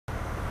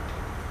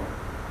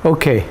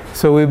Okay,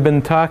 so we've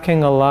been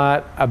talking a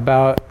lot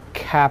about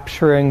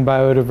capturing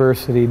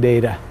biodiversity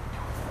data.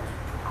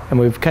 And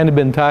we've kind of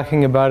been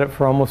talking about it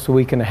for almost a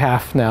week and a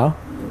half now.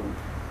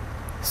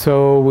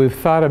 So we've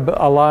thought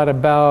a lot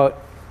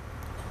about,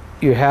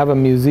 you have a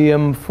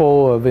museum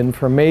full of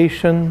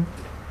information.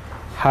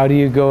 How do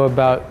you go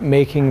about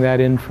making that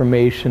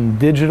information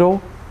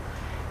digital?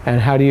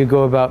 And how do you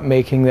go about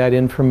making that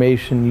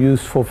information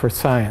useful for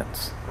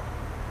science?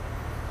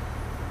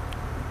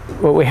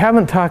 What we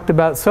haven't talked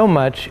about so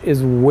much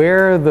is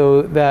where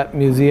that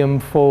museum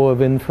full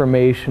of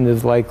information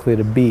is likely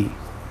to be.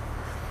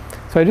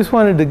 So I just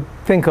wanted to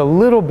think a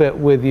little bit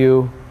with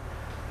you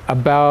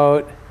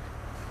about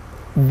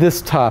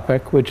this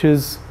topic, which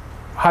is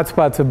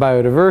hotspots of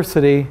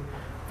biodiversity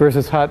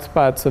versus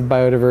hotspots of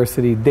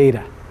biodiversity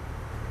data.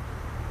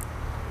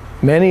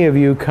 Many of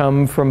you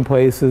come from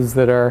places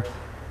that are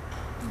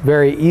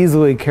very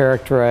easily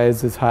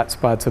characterized as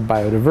hotspots of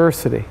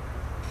biodiversity.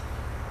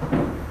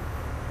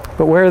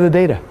 But where are the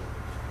data?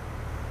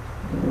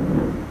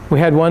 We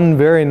had one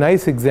very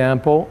nice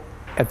example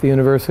at the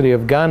University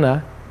of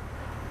Ghana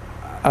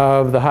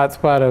of the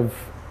hotspot of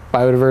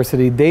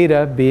biodiversity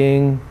data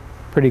being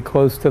pretty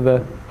close to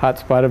the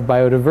hotspot of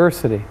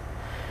biodiversity.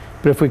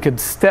 But if we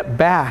could step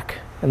back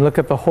and look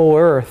at the whole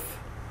Earth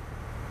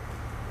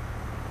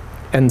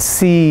and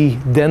see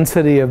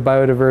density of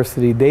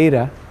biodiversity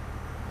data,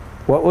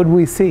 what would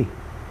we see?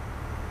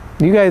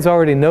 You guys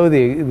already know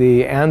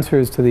the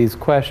answers to these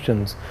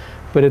questions,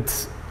 but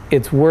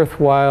it's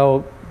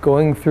worthwhile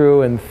going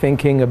through and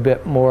thinking a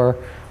bit more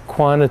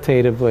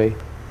quantitatively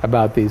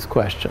about these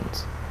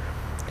questions.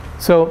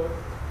 So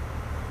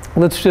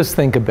let's just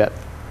think a bit.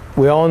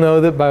 We all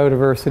know that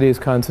biodiversity is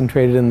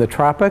concentrated in the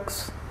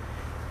tropics,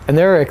 and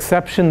there are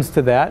exceptions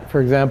to that. For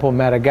example,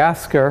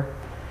 Madagascar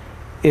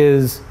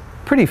is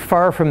pretty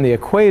far from the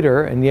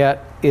equator and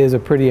yet is a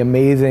pretty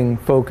amazing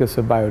focus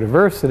of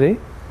biodiversity.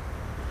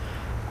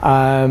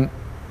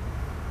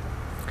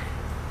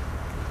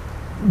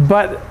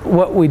 But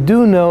what we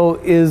do know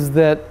is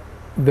that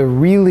the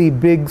really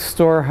big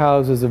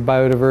storehouses of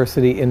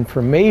biodiversity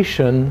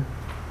information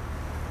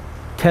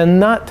tend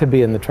not to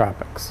be in the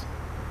tropics.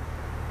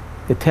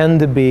 They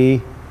tend to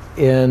be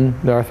in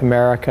North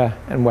America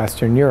and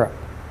Western Europe.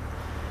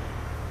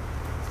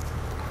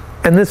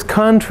 And this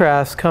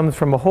contrast comes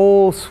from a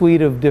whole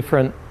suite of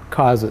different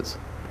causes.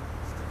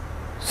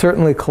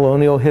 Certainly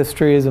colonial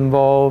history is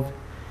involved,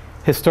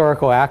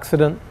 historical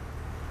accident.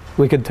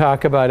 We could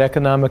talk about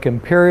economic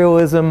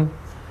imperialism.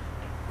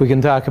 We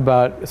can talk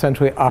about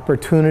essentially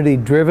opportunity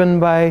driven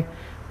by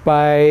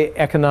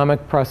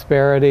economic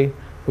prosperity.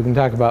 We can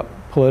talk about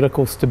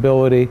political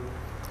stability.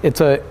 It's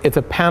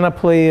a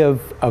panoply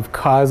of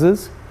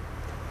causes,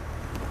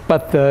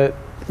 but the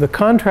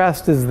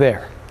contrast is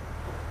there.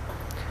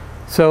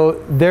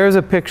 So there's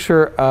a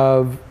picture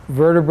of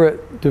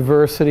vertebrate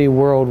diversity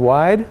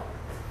worldwide,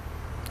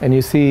 and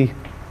you see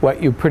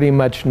what you pretty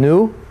much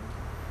knew,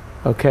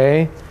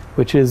 okay?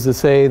 Which is to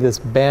say this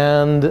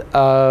band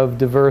of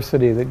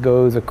diversity that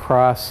goes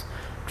across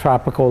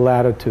tropical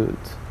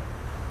latitudes.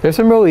 There's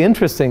some really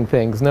interesting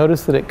things.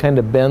 Notice that it kind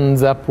of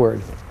bends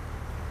upward.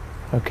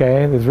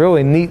 Okay, there's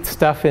really neat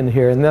stuff in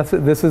here, and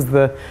this is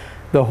the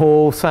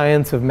whole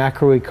science of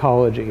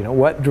macroecology. You know,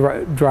 what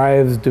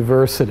drives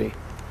diversity?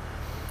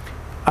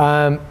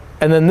 And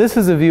then this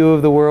is a view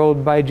of the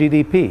world by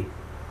GDP,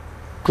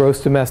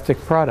 gross domestic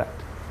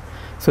product.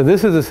 So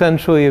this is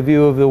essentially a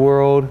view of the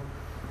world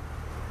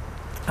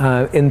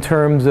in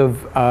terms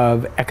of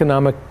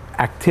economic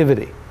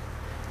activity.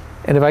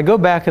 And if I go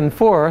back and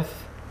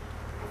forth,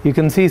 you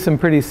can see some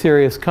pretty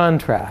serious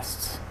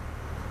contrasts.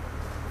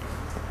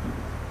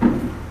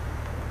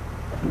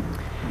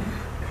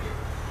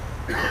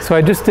 So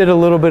I just did a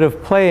little bit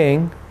of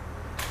playing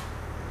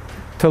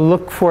to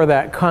look for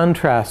that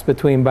contrast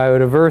between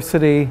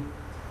biodiversity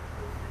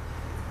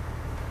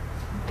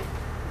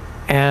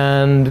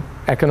and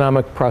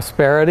economic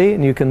prosperity.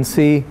 And you can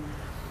see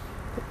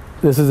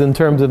this is in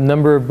terms of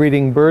number of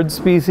breeding bird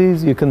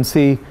species. You can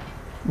see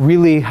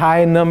really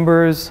high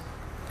numbers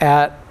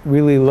at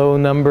really low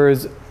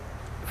numbers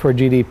for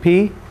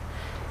GDP.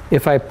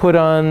 If I put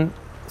on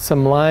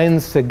some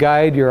lines to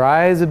guide your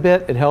eyes a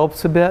bit, it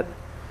helps a bit.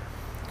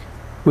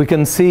 We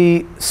can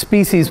see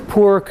species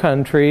poor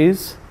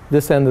countries,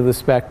 this end of the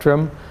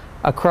spectrum,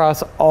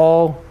 across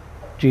all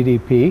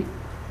GDP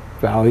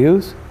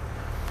values.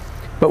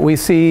 But we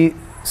see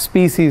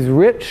species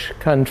rich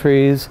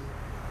countries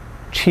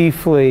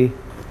chiefly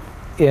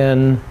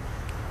in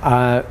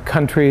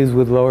countries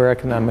with lower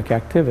economic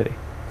activity.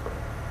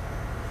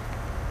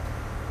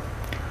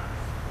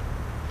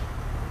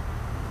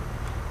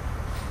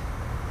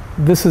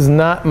 This is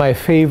not my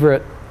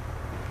favorite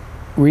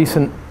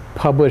recent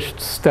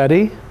published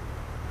study,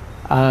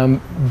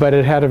 but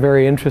it had a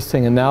very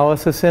interesting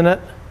analysis in it.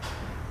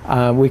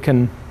 We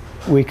can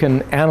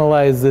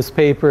analyze this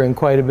paper in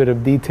quite a bit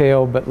of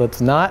detail, but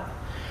let's not.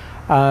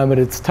 But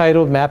it's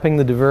titled Mapping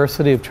the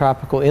Diversity of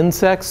Tropical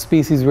Insects,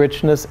 Species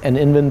Richness, and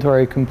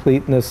Inventory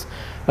Completeness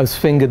of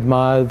Sphingid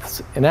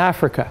Moths in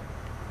Africa.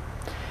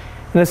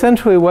 And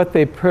essentially what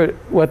they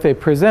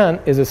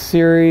present is a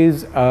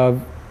series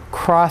of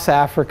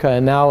cross-Africa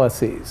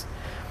analyses.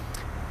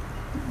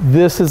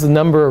 This is the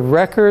number of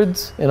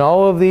records in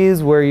all of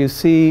these. Where you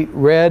see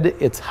red,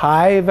 it's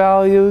high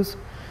values.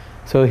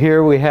 So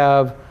here we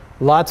have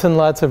lots and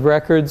lots of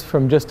records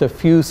from just a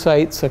few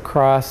sites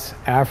across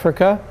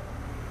Africa.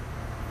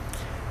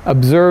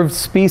 Observed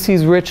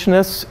species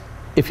richness.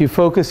 If you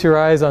focus your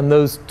eyes on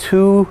those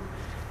two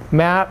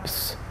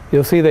maps,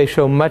 you'll see they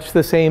show much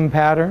the same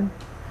pattern,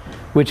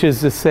 which is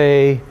to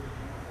say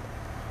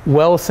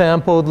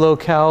well-sampled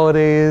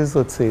localities,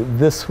 let's see,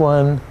 this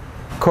one,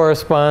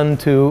 correspond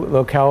to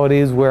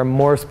localities where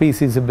more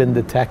species have been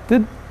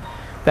detected.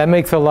 That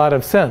makes a lot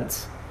of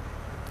sense.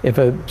 If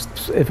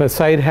a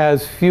site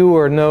has few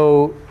or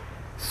no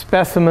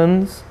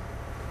specimens,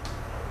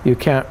 you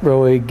can't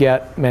really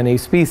get many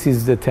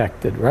species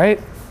detected,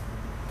 right?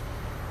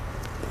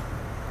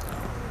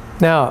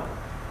 Now,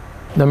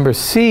 number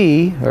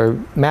C,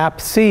 or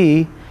map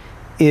C,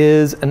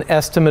 is an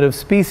estimate of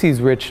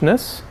species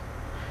richness.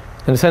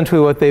 And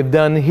essentially what they've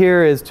done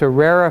here is to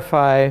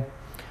rarefy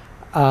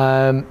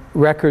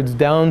records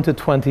down to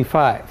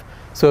 25.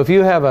 So if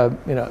you have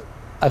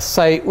a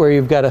site where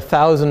you've got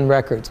 1,000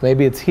 records,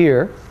 maybe it's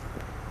here,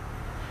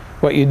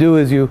 what you do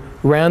is you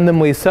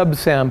randomly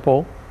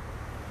subsample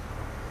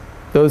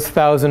those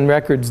 1,000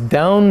 records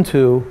down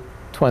to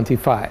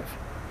 25.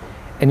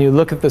 And you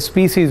look at the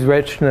species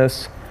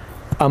richness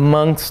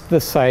amongst the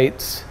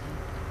sites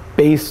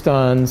based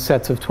on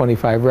sets of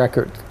 25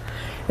 records.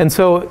 And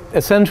so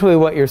essentially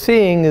what you're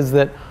seeing is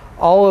that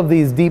all of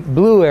these deep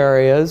blue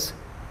areas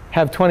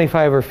have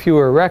 25 or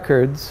fewer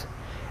records,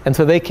 and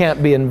so they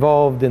can't be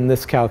involved in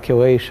this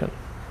calculation.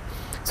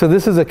 So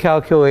this is a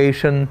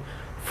calculation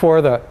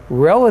for the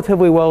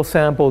relatively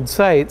well-sampled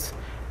sites,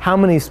 how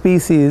many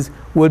species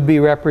would be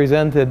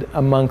represented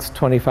amongst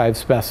 25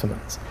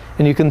 specimens.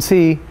 And you can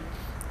see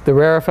the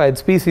rarefied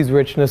species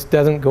richness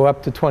doesn't go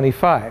up to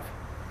 25.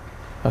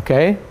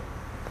 Okay?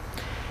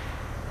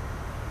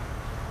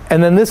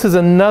 And then this is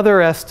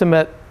another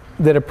estimate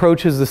that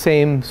approaches the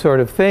same sort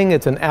of thing.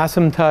 It's an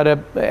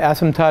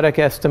asymptotic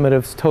estimate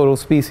of total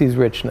species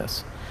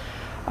richness.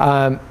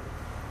 And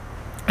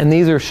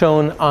these are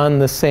shown on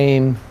the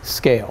same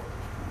scale.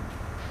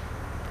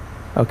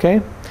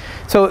 Okay?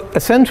 So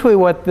essentially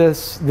what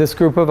this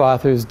group of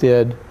authors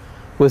did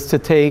was to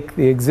take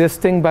the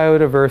existing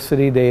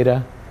biodiversity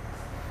data,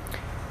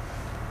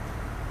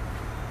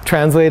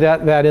 translate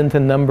that into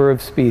number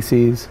of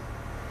species,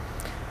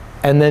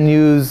 and then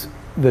use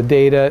the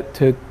data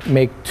to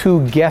make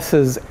two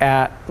guesses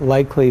at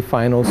likely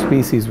final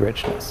species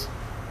richness.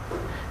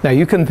 Now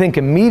you can think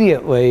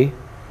immediately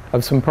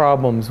of some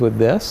problems with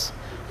this.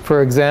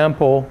 For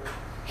example,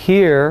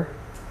 here,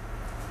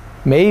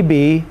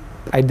 maybe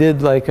I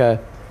did like a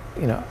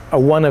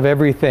one of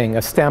everything,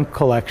 a stamp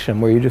collection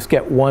where you just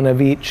get one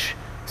of each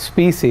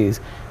species.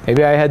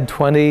 Maybe I had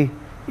 20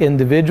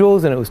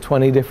 individuals and it was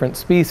 20 different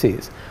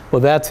species.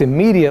 Well, that's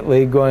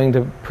immediately going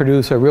to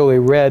produce a really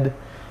red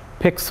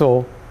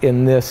pixel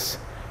in this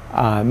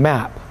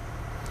map.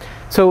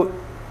 So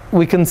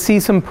we can see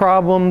some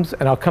problems,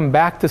 and I'll come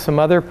back to some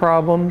other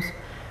problems,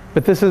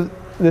 but this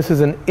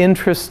is an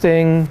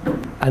interesting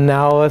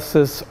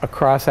analysis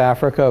across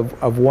Africa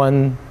of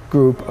one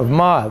group of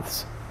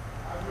moths.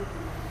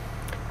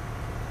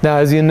 Now,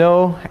 as you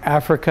know,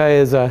 Africa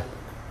is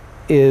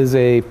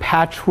a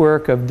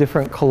patchwork of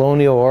different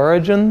colonial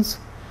origins.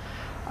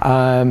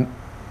 And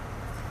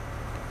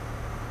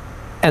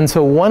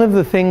so one of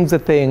the things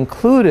that they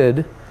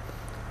included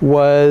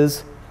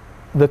was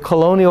the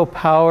colonial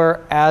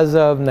power as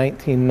of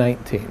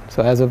 1919,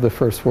 so as of the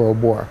First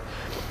World War.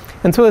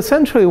 And so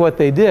essentially what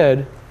they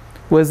did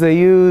was they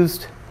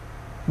used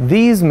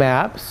these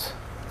maps,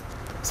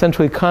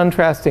 essentially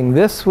contrasting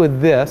this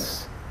with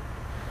this.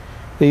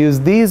 They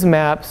used these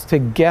maps to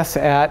guess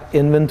at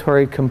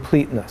inventory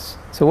completeness.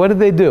 So what did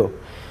they do?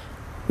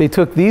 They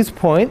took these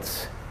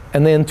points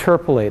and they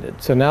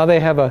interpolated. So now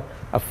they have a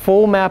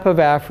full map of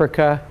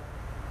Africa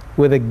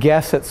with a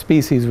guess at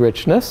species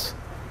richness.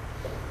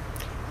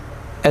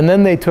 And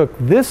then they took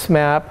this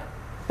map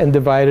and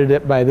divided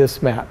it by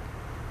this map,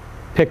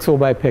 pixel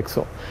by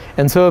pixel.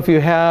 And so if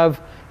you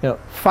have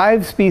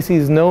 5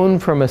 species known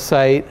from a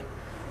site,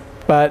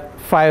 but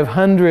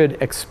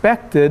 500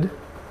 expected,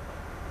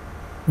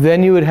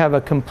 then you would have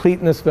a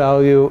completeness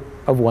value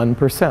of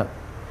 1%.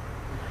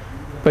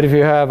 But if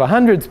you have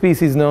 100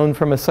 species known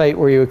from a site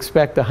where you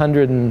expect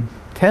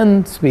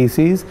 110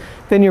 species,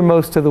 then you're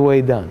most of the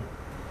way done,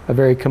 a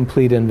very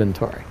complete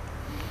inventory.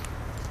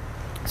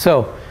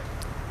 So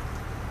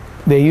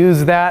they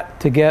use that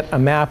to get a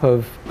map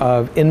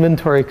of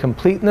inventory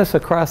completeness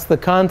across the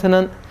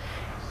continent,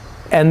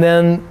 and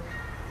then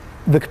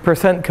the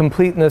percent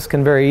completeness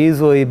can very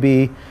easily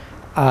be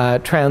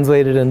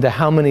translated into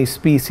how many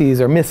species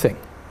are missing.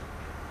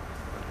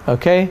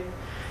 Okay?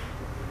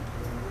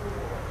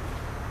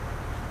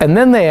 And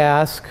then they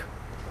ask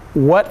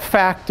what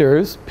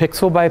factors,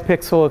 pixel by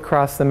pixel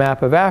across the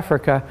map of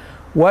Africa,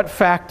 what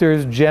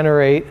factors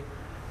generate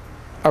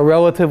a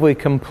relatively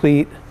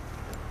complete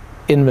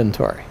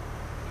inventory.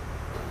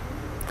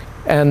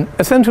 And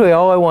essentially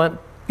all I want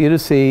you to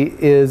see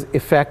is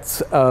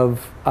effects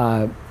of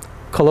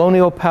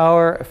colonial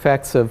power,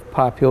 effects of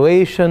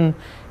population,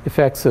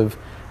 effects of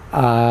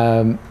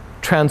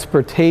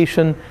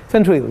transportation.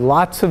 Essentially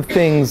lots of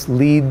things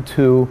lead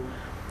to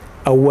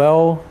a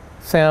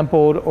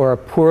well-sampled or a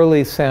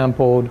poorly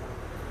sampled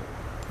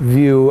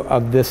view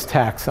of this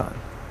taxon.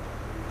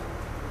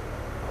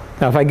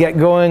 Now if I get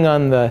going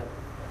on the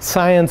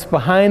science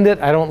behind it,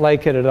 I don't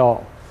like it at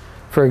all.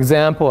 For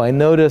example, I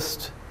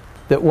noticed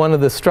that one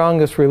of the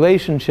strongest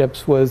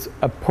relationships was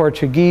a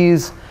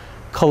Portuguese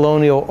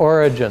colonial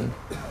origin.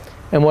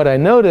 And what I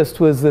noticed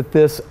was that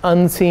this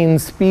unseen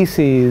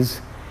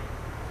species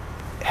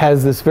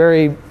has this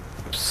very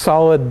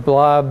solid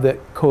blob that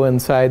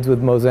coincides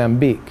with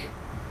Mozambique.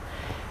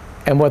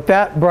 And what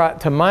that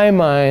brought to my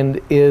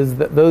mind is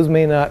that those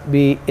may not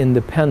be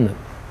independent.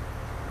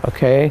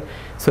 Okay?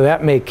 So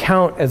that may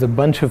count as a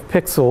bunch of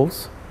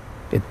pixels.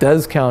 It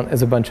does count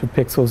as a bunch of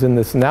pixels in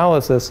this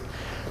analysis,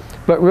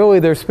 but really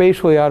they're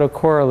spatially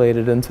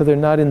autocorrelated, and so they're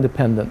not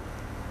independent.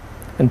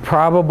 And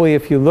probably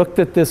if you looked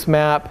at this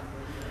map,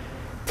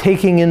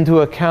 taking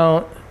into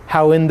account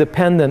how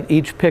independent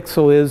each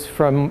pixel is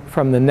from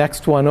the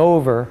next one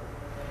over,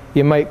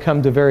 you might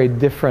come to very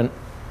different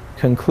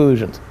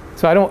conclusions.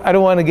 So I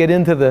don't want to get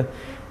into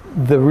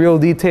the real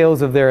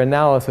details of their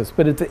analysis,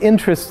 but it's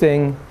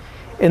interesting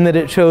in that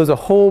it shows a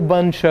whole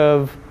bunch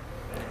of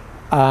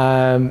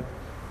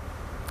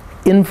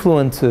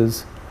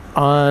influences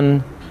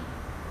on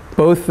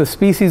both the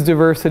species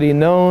diversity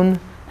known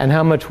and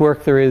how much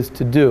work there is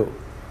to do.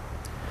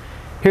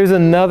 Here's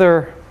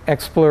another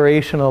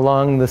exploration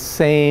along the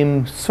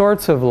same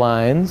sorts of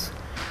lines,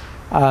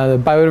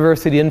 the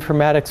Biodiversity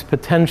Informatics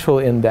Potential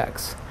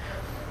Index.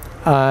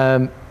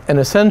 And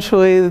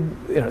essentially,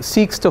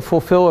 seeks to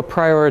fulfill a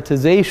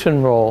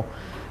prioritization role.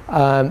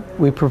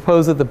 We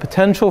propose that the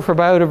potential for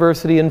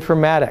biodiversity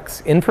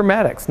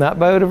informatics, not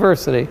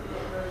biodiversity,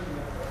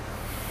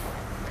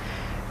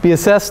 be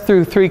assessed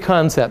through three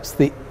concepts.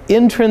 The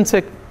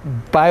intrinsic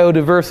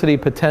biodiversity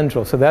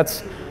potential, so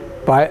that's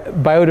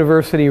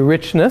biodiversity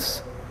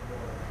richness,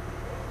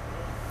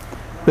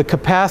 the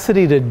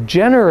capacity to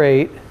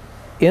generate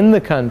in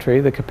the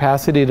country, the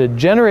capacity to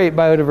generate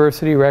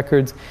biodiversity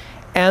records,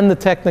 and the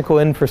technical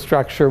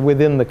infrastructure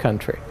within the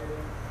country.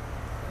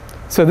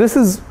 So this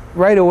is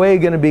right away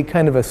going to be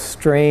kind of a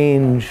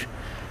strange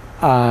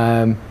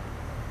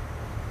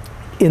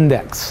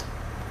index.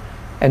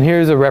 And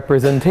here's a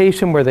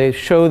representation where they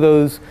show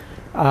those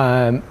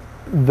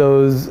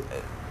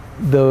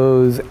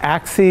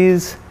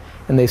axes,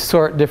 and they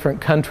sort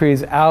different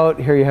countries out.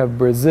 Here you have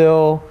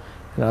Brazil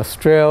and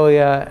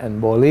Australia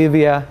and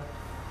Bolivia.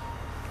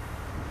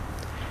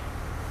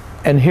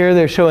 And here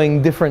they're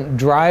showing different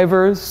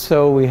drivers.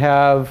 So we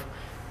have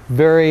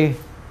very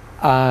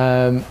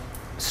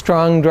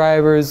strong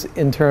drivers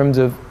in terms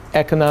of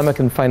economic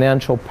and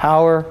financial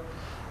power,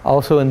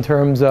 also in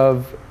terms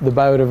of the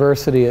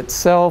biodiversity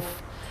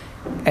itself,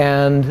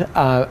 and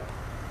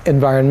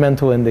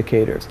environmental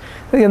indicators.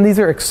 Again, these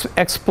are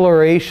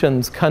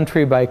explorations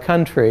country by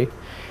country,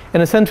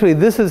 and essentially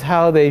this is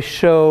how they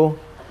show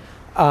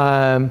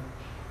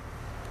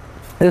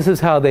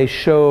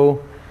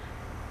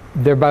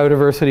their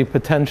biodiversity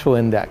potential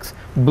index.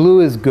 Blue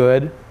is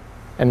good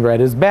and red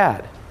is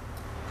bad.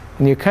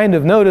 And you kind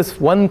of notice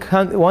one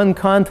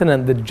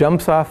continent that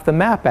jumps off the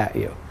map at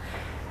you.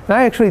 And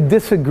I actually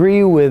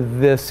disagree with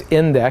this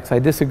index. I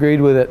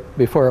disagreed with it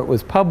before it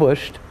was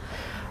published.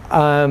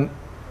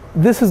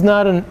 This is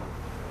not an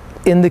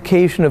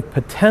indication of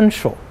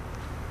potential.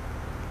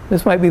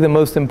 This might be the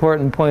most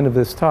important point of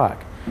this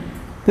talk.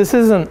 This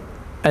isn't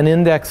an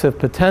index of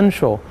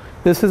potential.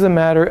 This is a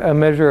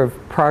measure of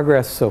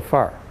progress so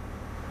far.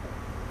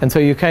 And so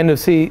you kind of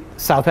see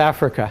South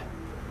Africa,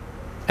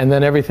 and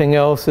then everything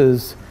else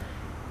is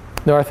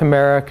North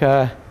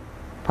America,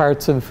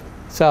 parts of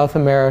South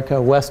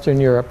America,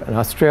 Western Europe, and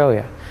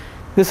Australia.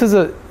 This is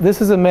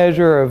a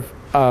measure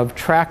of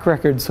track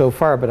record so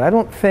far, but I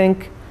don't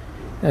think,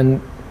 and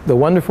the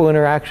wonderful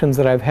interactions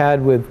that I've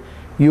had with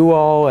you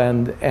all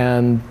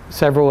and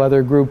several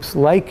other groups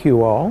like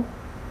you all,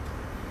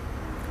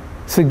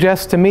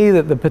 suggests to me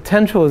that the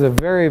potential is a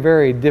very,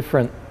 very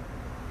different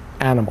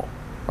animal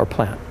or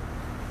plant.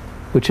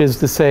 Which is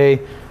to say,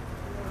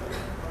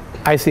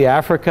 I see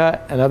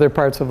Africa and other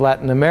parts of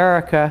Latin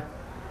America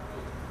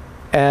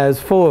as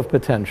full of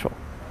potential.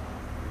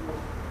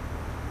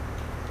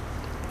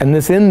 And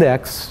this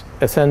index,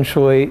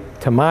 essentially,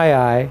 to my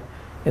eye,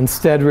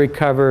 instead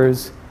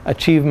recovers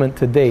achievement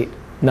to date,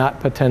 not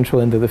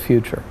potential into the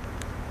future.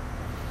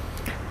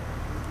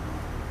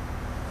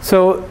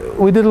 So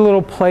we did a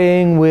little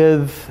playing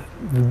with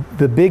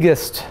the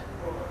biggest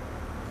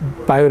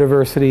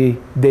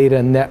biodiversity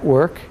data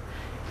network.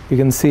 You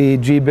can see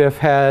GBIF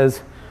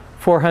has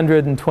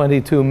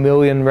 422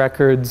 million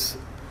records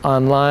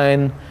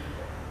online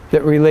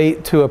that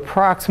relate to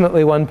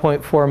approximately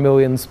 1.4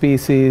 million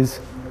species,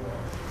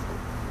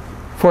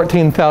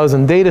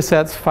 14,000 data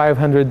sets,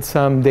 500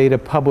 some data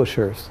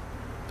publishers.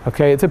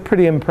 Okay, it's a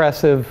pretty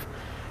impressive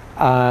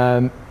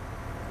data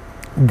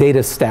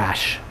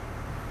stash.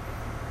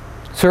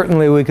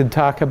 Certainly we could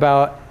talk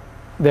about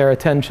their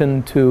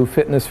attention to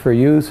fitness for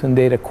use and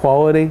data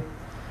quality,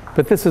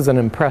 but this is an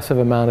impressive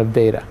amount of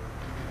data.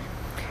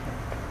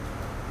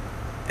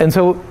 And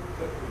so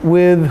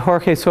with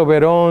Jorge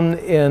Soberon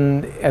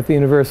at the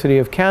University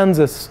of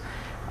Kansas,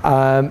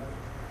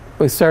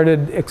 we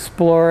started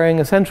exploring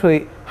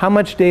essentially how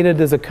much data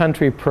does a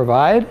country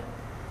provide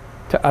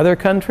to other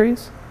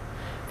countries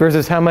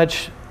versus how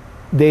much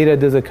data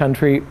does a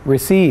country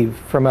receive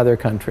from other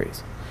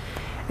countries.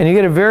 And you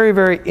get a very,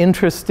 very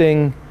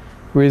interesting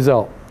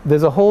result.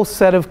 There's a whole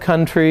set of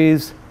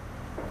countries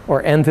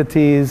or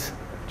entities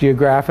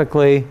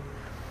geographically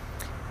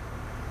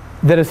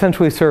that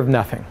essentially serve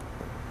nothing.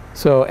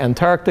 So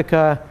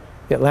Antarctica,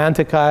 the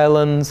Atlantic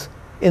Islands,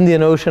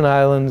 Indian Ocean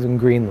Islands, and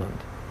Greenland.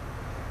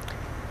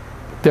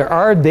 There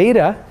are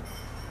data,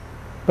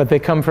 but they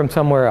come from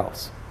somewhere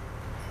else.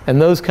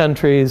 And those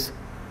countries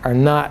are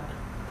not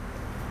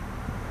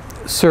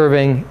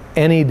serving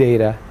any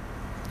data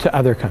to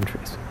other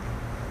countries.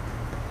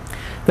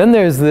 Then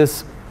there's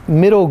this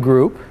middle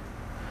group,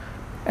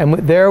 and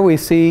there we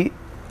see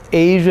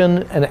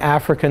Asian and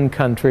African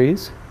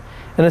countries.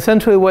 And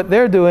essentially what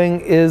they're doing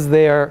is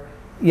they are,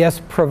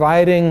 yes,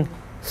 providing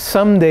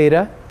some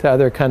data to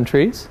other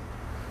countries.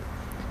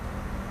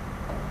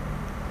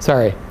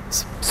 Sorry,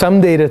 some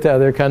data to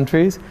other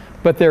countries,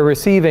 but they're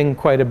receiving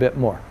quite a bit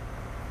more.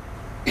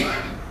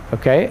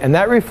 Okay, and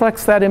that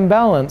reflects that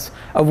imbalance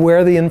of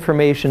where the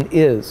information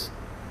is.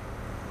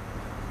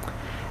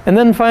 And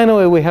then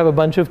finally we have a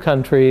bunch of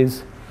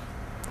countries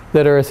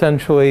that are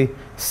essentially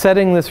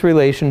setting this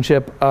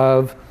relationship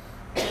of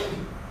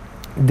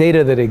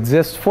data that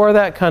exists for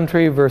that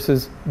country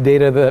versus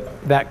data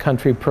that that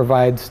country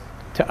provides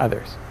to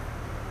others.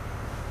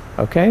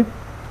 Okay?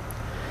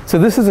 So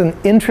this is an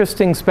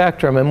interesting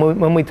spectrum, and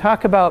when we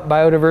talk about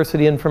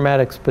biodiversity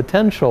informatics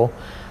potential,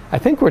 I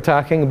think we're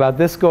talking about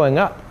this going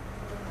up.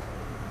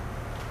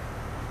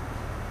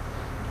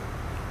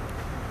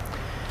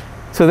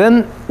 So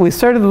then we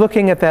started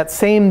looking at that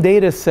same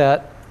data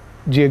set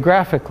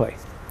geographically.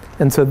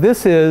 And so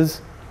this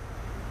is,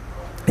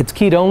 it's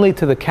keyed only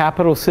to the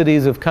capital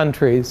cities of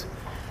countries,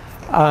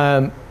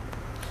 but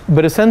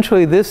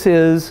essentially this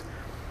is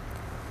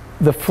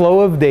the flow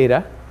of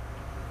data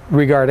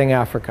regarding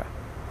Africa.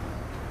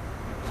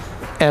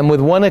 And with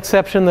one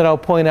exception that I'll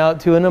point out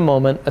to in a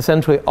moment,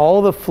 essentially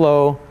all the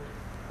flow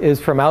is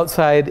from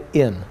outside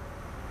in.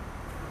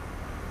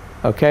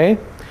 Okay?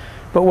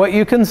 But what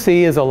you can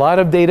see is a lot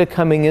of data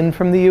coming in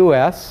from the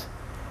US,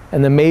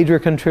 and the major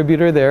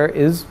contributor there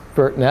is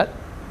VertNet.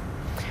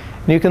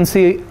 And you can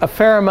see a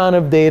fair amount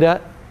of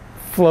data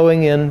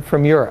flowing in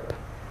from Europe.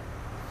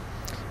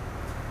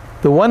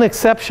 The one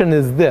exception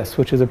is this,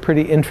 which is a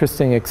pretty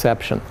interesting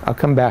exception. I'll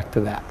come back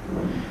to that.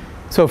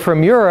 So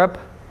from Europe,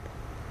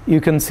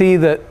 you can see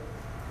that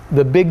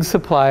the big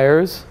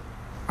suppliers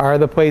are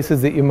the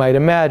places that you might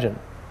imagine.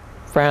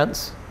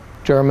 France,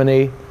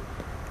 Germany,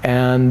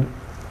 and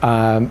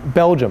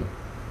Belgium.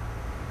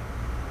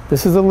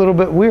 This is a little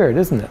bit weird,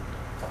 isn't it?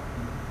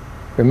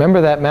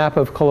 Remember that map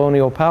of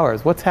colonial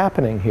powers. What's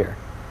happening here?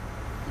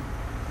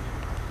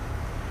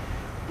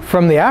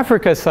 From the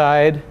Africa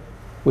side,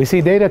 we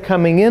see data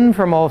coming in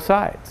from all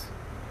sides.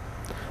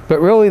 But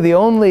really the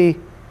only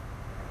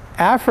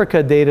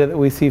Africa data that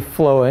we see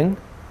flowing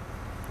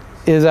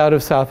is out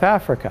of South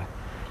Africa.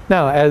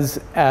 Now, as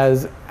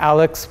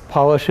Alex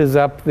polishes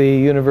up the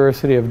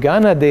University of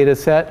Ghana data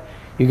set,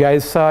 you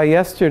guys saw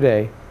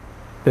yesterday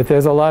that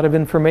there's a lot of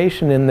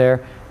information in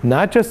there,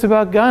 not just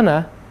about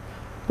Ghana,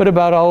 but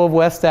about all of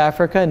West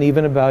Africa and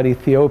even about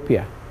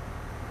Ethiopia.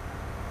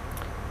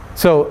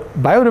 So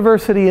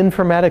biodiversity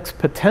informatics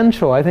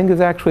potential, I think, is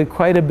actually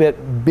quite a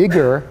bit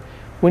bigger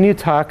when you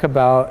talk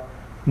about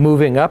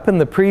moving up in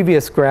the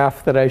previous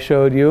graph that I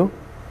showed you,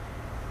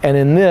 and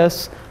in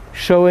this,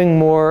 showing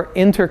more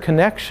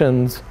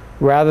interconnections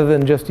rather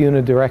than just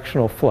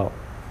unidirectional flow.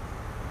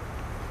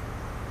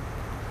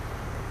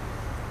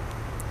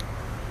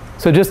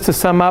 So just to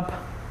sum up,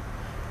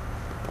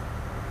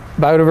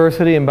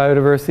 biodiversity and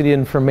biodiversity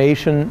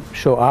information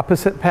show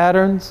opposite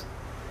patterns.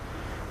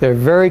 They're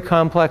very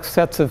complex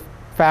sets of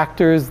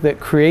factors that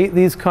create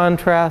these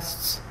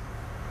contrasts.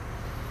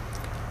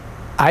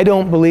 I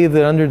don't believe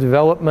that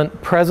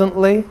underdevelopment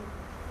presently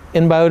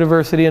in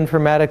biodiversity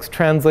informatics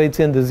translates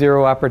into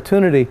zero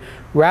opportunity.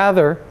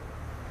 Rather,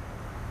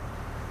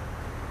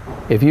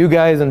 if you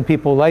guys and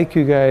people like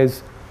you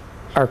guys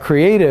are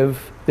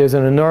creative, there's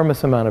an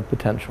enormous amount of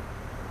potential.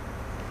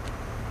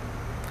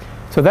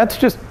 So that's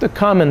just a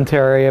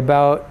commentary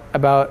about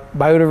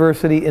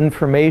biodiversity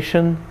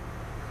information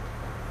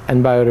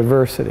and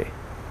biodiversity.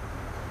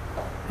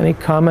 Any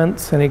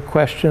comments, any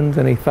questions,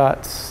 any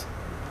thoughts?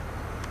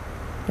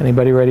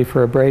 Anybody ready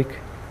for a break?